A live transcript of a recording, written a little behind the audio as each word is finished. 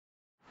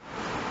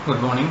Good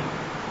morning.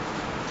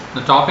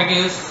 The topic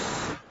is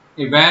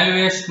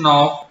evaluation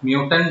of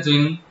mutants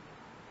in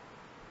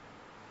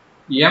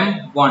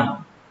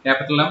M1,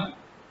 capital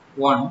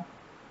M1,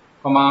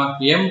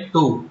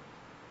 M2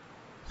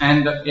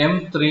 and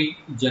M3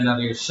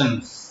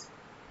 generations.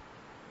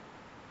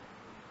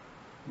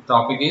 The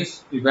topic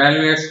is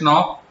evaluation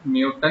of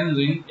mutants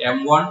in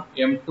M1,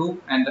 M2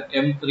 and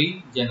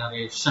M3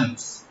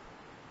 generations.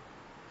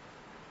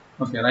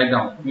 Okay, write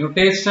down.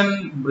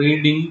 Mutation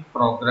breeding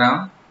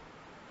program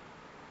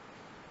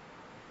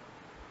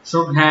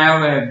should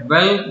have a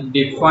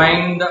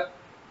well-defined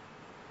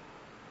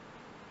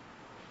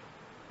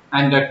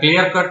and a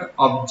clear-cut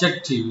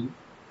objective,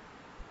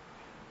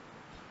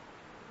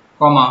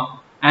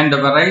 and the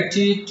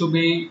variety to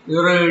be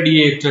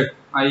irradiated,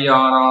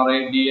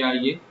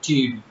 irradiated,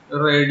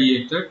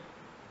 irradiated,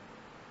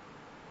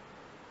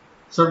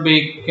 should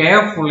be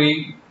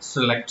carefully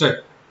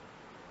selected.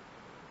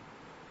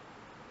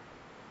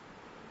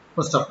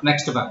 First up,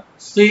 next one.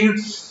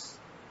 Seeds,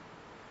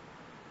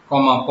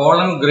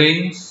 pollen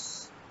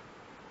grains,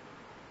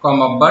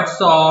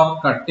 buds or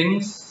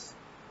cuttings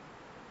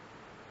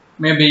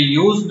may be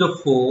used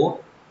for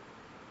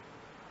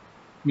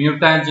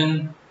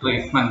mutagen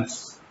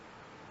treatments.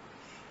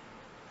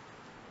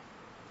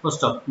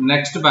 First up,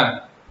 next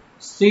one.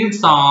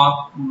 Seeds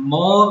are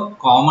more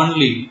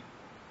commonly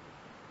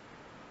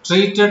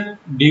treated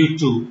due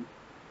to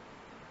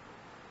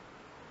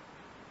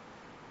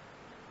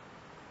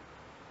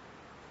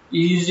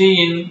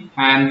easy in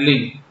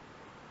handling.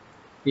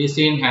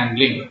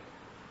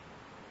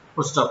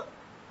 Full stop.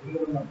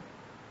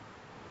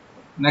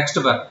 Next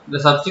one. The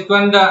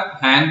subsequent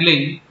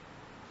handling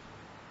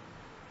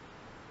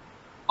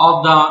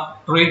of the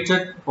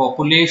treated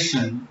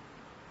population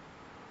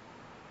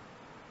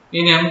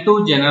in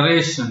M2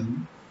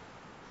 generation,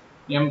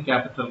 M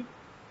capital,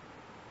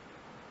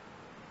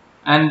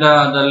 and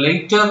the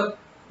later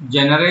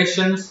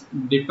generations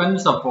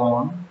depends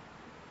upon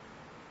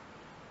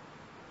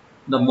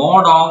the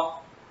mode of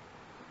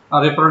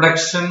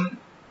reproduction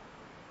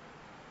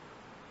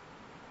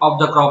of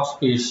the crop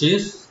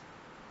species.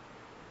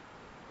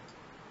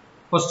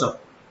 First up,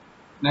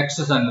 next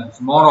sentence.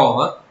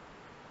 Moreover,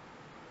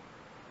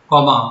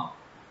 the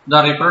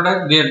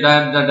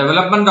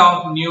development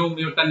of new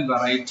mutant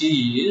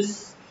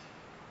varieties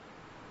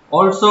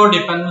also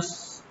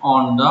depends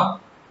on the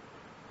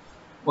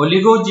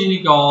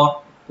oligogenic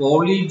or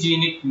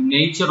polygenic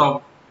nature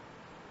of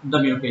the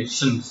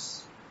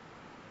mutations.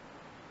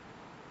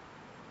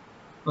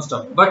 First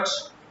up, but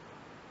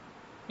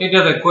it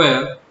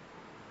requires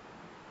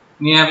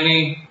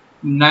nearly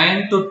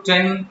 9 to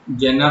 10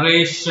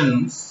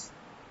 generations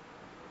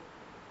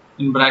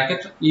in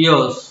bracket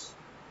years,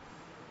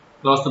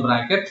 close the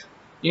bracket,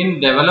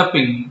 in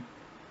developing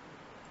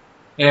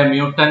a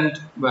mutant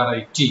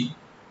variety.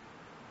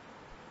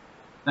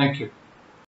 Thank you.